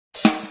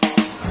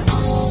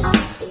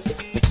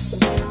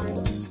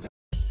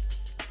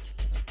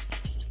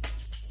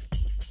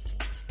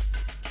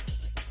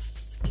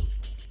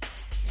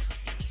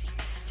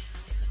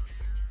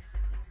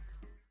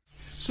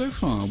So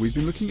far we've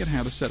been looking at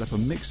how to set up a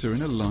mixer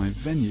in a live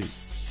venue.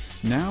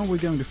 Now we're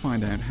going to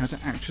find out how to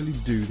actually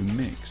do the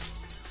mix.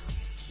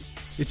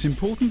 It's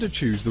important to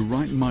choose the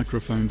right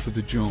microphone for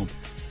the job.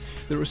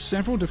 There are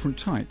several different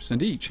types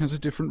and each has a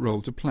different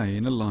role to play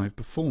in a live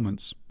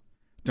performance.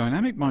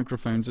 Dynamic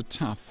microphones are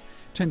tough,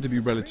 tend to be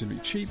relatively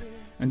cheap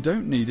and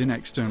don't need an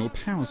external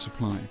power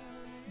supply.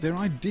 They're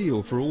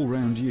ideal for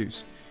all-round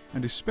use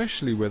and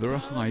especially where there are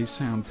high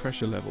sound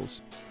pressure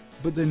levels.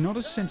 But they're not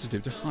as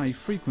sensitive to high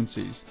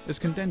frequencies as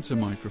condenser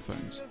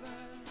microphones.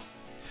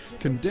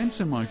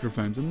 Condenser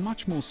microphones are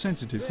much more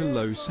sensitive to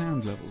low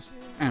sound levels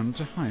and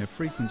to higher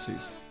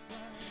frequencies.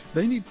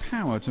 They need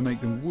power to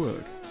make them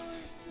work.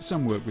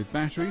 Some work with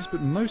batteries, but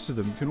most of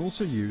them can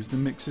also use the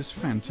mixer's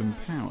phantom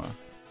power.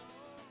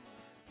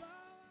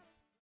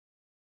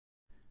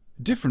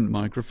 Different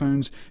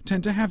microphones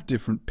tend to have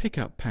different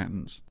pickup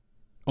patterns.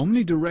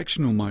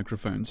 Omnidirectional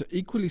microphones are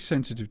equally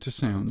sensitive to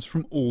sounds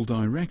from all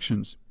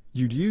directions.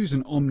 You'd use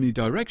an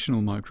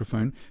omnidirectional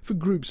microphone for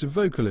groups of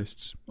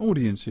vocalists,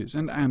 audiences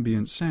and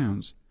ambient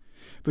sounds.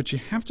 But you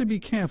have to be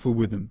careful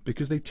with them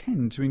because they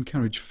tend to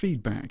encourage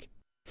feedback.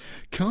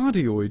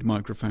 Cardioid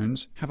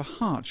microphones have a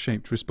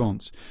heart-shaped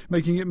response,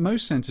 making it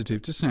most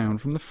sensitive to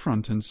sound from the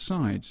front and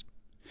sides.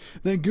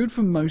 They're good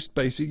for most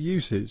basic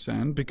uses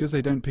and, because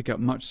they don't pick up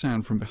much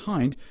sound from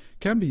behind,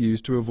 can be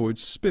used to avoid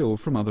spill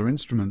from other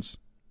instruments.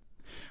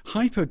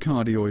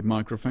 Hypercardioid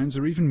microphones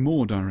are even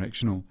more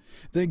directional.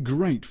 They're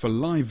great for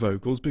live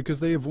vocals because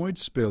they avoid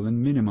spill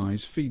and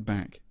minimize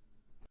feedback.